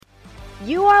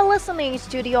You are listening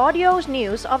to the audio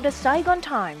news of the Saigon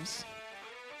Times.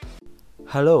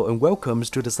 Hello and welcome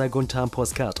to the Saigon Times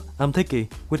podcast. I'm Thiki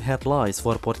with headlines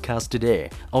for the podcast today.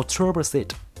 October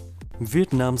 6th.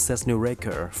 Vietnam sets new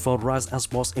record for rice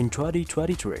exports in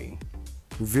 2023.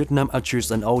 Vietnam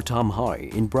achieves an all-time high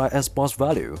in rice export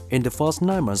value in the first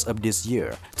 9 months of this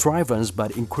year, driven by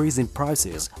the increasing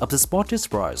prices of the spotted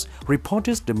rice,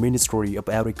 reported the Ministry of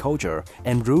Agriculture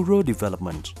and Rural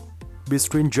Development.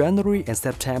 Between January and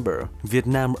September,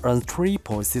 Vietnam earned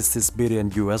 $3.66 billion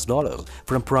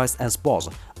from rice exports,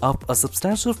 up a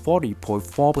substantial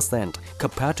 40.4%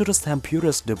 compared to the same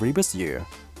period the previous year.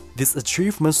 This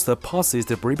achievement surpasses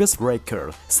the previous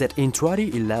record set in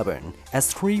 2011 at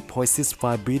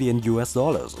 $3.65 billion.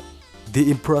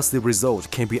 The impressive result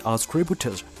can be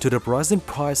attributed to the rising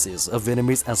prices of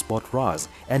Vietnamese export rice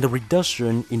and the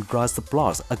reduction in rice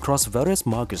supplies across various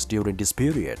markets during this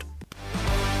period.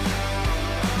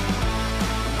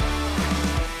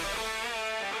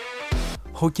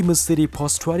 Ho Chi Minh City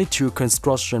posts 22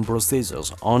 construction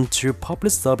procedures onto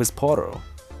public service portal.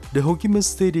 The Ho Chi Minh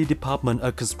City Department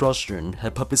of Construction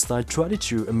has publicized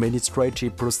 22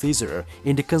 administrative procedures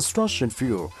in the construction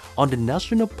field on the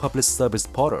National Public Service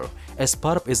Portal as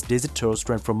part of its digital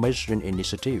transformation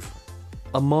initiative.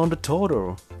 Among the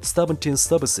total 17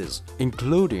 services,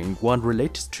 including one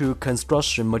related to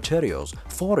construction materials,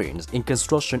 14 in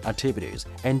construction activities,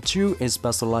 and 2 in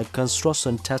specialized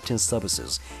construction testing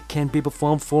services, can be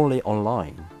performed fully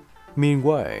online.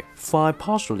 Meanwhile, 5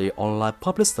 partially online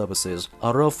public services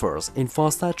are offered in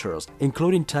 4 sectors,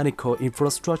 including technical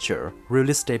infrastructure, real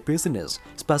estate business,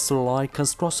 specialized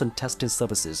construction testing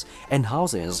services, and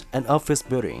housing and office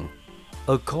building.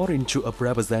 According to a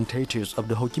representative of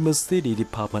the Ho Chi Minh City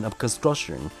Department of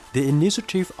Construction, the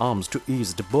initiative aims to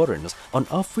ease the burdens on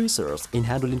officers in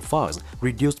handling files,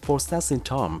 reduce processing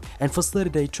time, and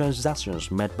facilitate transactions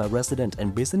made by residents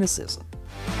and businesses.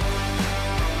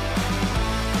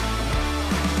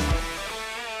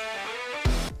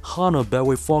 Hanoi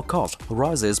Bellway forecast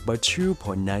rises by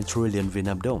 2.9 trillion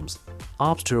Vietnam dollars.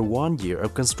 After 1 year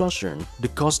of construction, the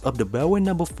cost of the Bellway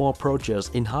No. 4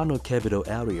 project in Hanoi capital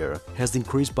area has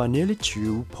increased by nearly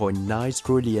 2.9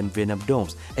 trillion Vietnam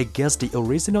dollars against the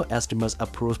original estimates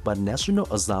approved by the National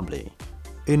Assembly.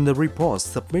 In the report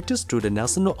submitted to the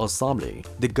National Assembly,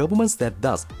 the government said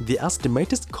that the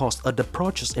estimated cost of the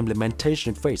project's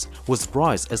implementation phase was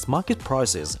raised as market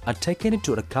prices are taken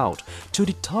into account to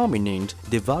determining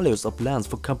the values of lands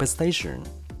for compensation.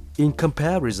 In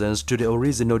comparison to the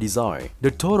original design, the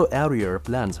total area of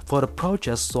land for the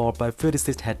project soared by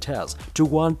 56 hectares to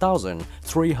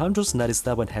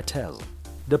 1,397 hectares.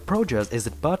 The project is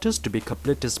expected to be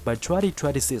completed by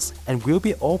 2026 and will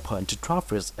be open to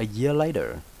traffic a year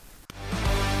later.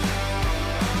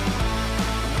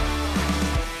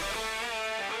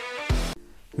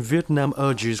 Vietnam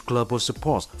urges global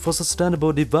support for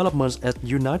sustainable development at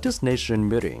United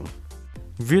Nations meeting.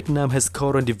 Vietnam has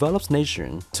called on developed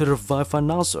nations to provide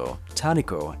financial,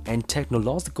 technical, and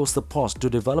technological support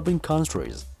to developing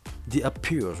countries. The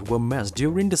appeals were made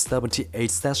during the 78th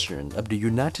session of the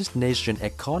United Nations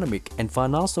Economic and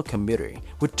Financial Committee,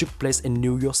 which took place in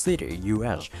New York City,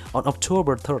 US, on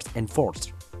October 3rd and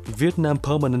 4th. Vietnam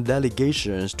permanent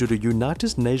delegations to the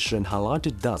United Nations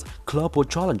highlighted that global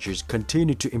challenges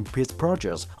continue to impede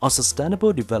progress on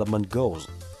sustainable development goals.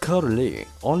 Currently,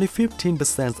 only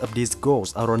 15% of these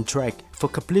goals are on track for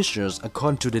completion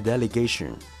according to the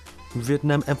delegation.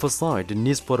 Vietnam emphasized the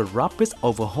need for a rapid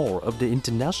overhaul of the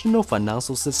international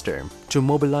financial system to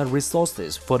mobilize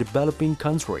resources for developing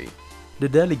countries. The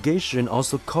delegation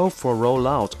also called for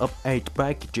rollout of 8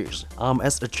 packages aimed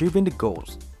at achieving the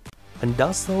goals. And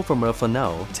that's all from us for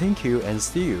now. Thank you and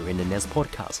see you in the next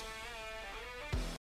podcast.